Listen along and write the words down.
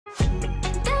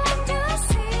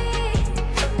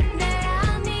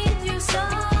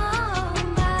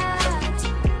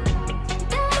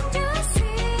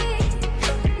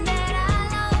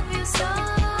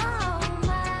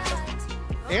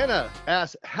Anna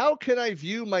asks, how can I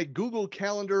view my Google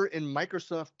Calendar in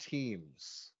Microsoft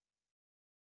Teams?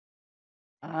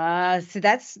 So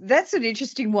that's an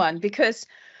interesting one, because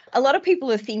a lot of people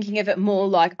are thinking of it more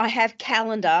like I have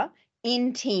calendar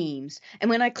in Teams. And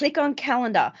when I click on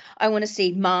calendar, I want to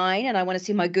see mine, and I want to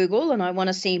see my Google, and I want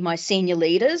to see my senior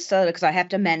leaders, so because I have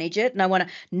to manage it, and I want to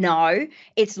know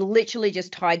it's literally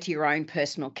just tied to your own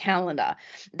personal calendar.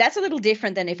 That's a little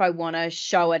different than if I want to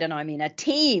show it and I'm in a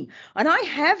team. And I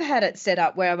have had it set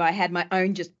up where I had my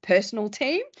own just personal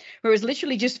team, where it was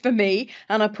literally just for me,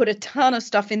 and I put a ton of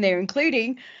stuff in there,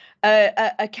 including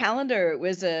a calendar. It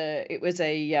was a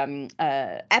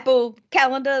Apple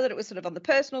calendar that it was sort of on the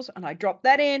personals, and I dropped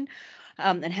that in,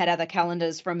 and had other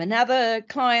calendars from another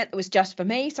client that was just for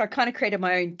me. So I kind of created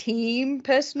my own team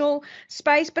personal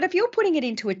space. But if you're putting it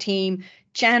into a team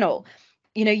channel,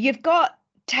 you've got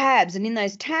tabs, and in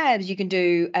those tabs you can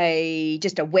do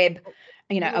just a web,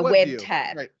 a web view.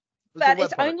 tab. Right. But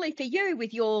it's only for you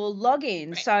with your login.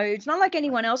 Right. So it's not like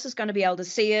anyone else is going to be able to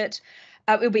see it.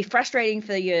 It'll be frustrating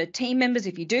for your team members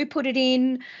if you do put it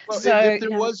in. Well, so if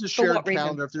there was a shared calendar,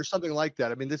 reason? if there's something like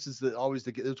that, I mean, this is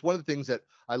it's one of the things that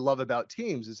I love about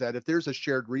Teams, is that if there's a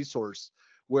shared resource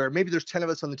where maybe there's 10 of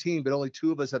us on the team, but only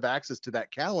 2 of us have access to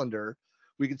that calendar,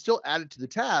 we can still add it to the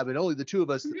tab, and only the 2 of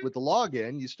us with the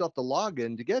login. You still have to log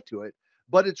in to get to it,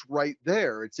 but it's right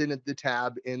there. It's in the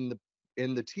tab in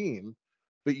the team.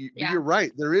 But you're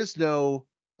right. There is no,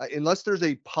 unless there's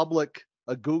a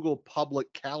Google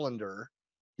public calendar,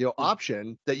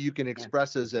 option that you can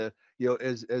express as a,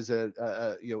 as a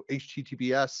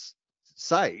HTTPS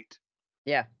site.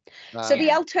 Yeah. So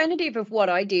the alternative of what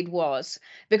I did was,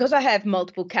 because I have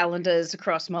multiple calendars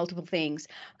across multiple things,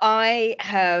 I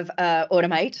have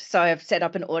Automate. So I've set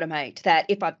up an Automate that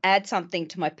if I add something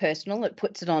to my personal, it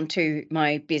puts it onto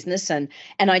my business, and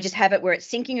I just have it where it's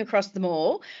syncing across them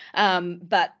all.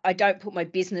 But I don't put my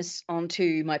business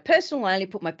onto my personal. I only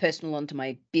put my personal onto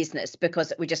my business,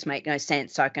 because it would just make no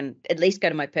sense. So I can at least go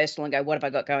to my personal and go, what have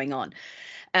I got going on?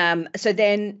 So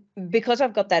then, because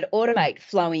I've got that Automate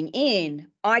flowing in,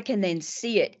 I can then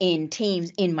see it in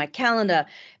Teams in my calendar,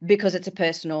 because it's a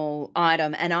personal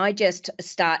item. And I just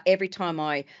start, every time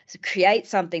I create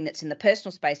something that's in the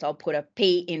personal space, I'll put a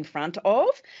P in front of.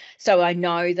 So I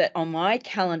know that on my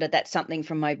calendar, that's something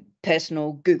from my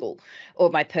personal Google,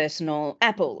 or my personal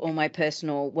Apple, or my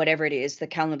personal whatever it is, the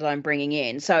calendar I'm bringing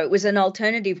in. So it was an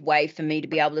alternative way for me to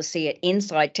be able to see it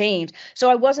inside Teams. So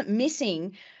I wasn't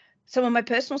missing some of my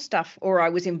personal stuff, or I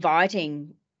was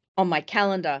inviting on my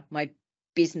calendar my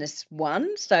business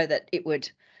one, so that it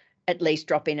would at least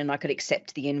drop in and I could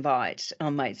accept the invite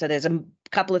on my. So there's a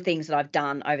couple of things that I've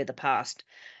done over the past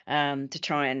to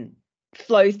try and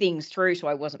flow things through, so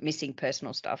I wasn't missing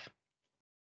personal stuff.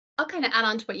 I'll kind of add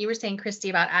on to what you were saying,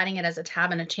 Kirsty, about adding it as a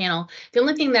tab in a channel. The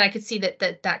only thing that I could see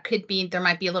that could be, there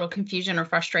might be a little confusion or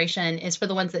frustration, is for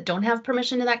the ones that don't have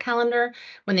permission to that calendar,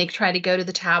 when they try to go to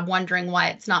the tab, wondering why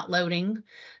it's not loading.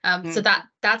 So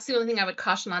that's the only thing I would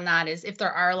caution on that, is if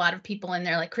there are a lot of people in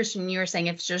there, like Christian, you were saying,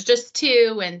 if there's just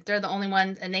 2 and they're the only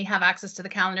ones and they have access to the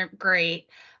calendar, great.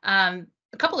 A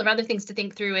couple of other things to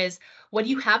think through is, what do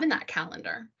you have in that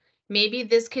calendar? Maybe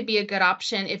this could be a good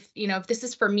option if this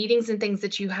is for meetings and things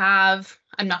that you have.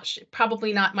 I'm not sure,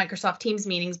 probably not Microsoft Teams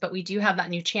meetings, but we do have that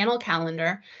new channel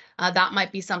calendar. That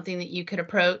might be something that you could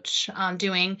approach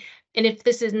doing. And if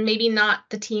this is maybe not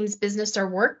the Teams business or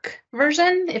work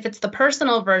version, if it's the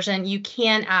personal version, you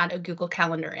can add a Google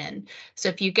Calendar in. So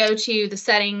if you go to the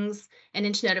settings and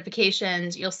into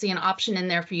notifications, you'll see an option in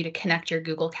there for you to connect your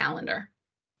Google Calendar.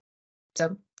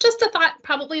 So just a thought,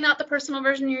 probably not the personal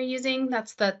version you're using.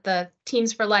 That's the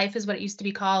Teams for Life is what it used to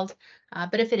be called.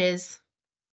 But if it is,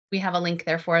 we have a link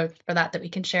there for that we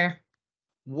can share.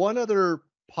 One other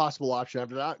possible option, I've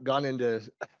not gone into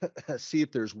see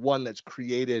if there's one that's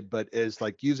created, but is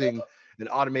like using an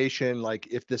automation, like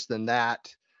if this then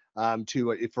that,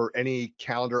 for any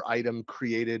calendar item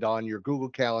created on your Google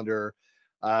Calendar,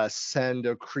 send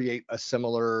or create a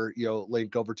similar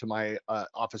link over to my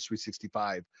Office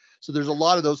 365. So there's a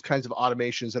lot of those kinds of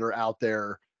automations that are out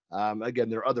there.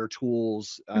 Again, there are other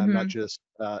tools, not just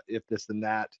if this then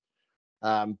that,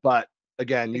 but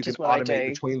again, you can automate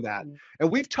between that.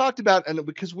 And we've talked about, and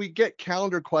because we get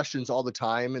calendar questions all the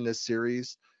time in this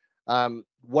series, one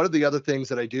of the other things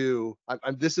that I do,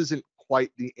 this isn't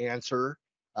quite the answer.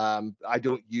 I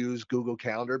don't use Google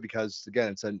Calendar because,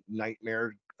 again, it's a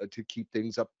nightmare to keep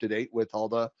things up to date with all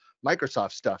the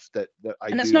Microsoft stuff that I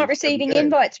do. And it's not receiving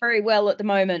invites very well at the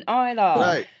moment either.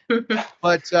 Right.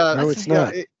 But no, it's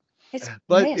not.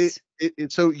 But Yes.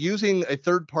 so using a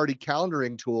third-party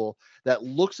calendaring tool that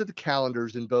looks at the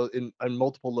calendars in both in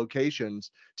multiple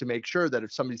locations to make sure that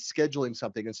if somebody's scheduling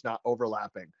something, it's not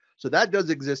overlapping. So that does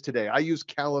exist today. I use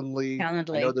Calendly. I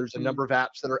know Calendly. there's a number of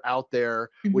apps that are out there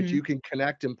which Mhm. you can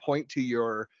connect and point to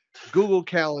your Google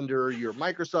Calendar, your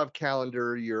Microsoft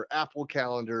Calendar, your Apple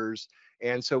calendars.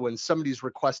 And so when somebody's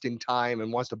requesting time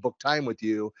and wants to book time with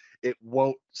you, it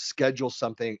won't schedule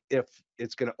something if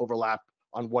it's going to overlap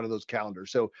on one of those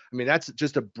calendars. So, I mean, that's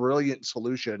just a brilliant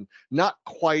solution. Not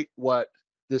quite what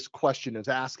this question is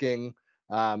asking,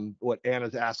 what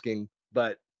Anna's asking,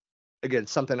 but again,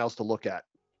 something else to look at.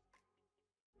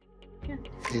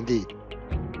 Indeed.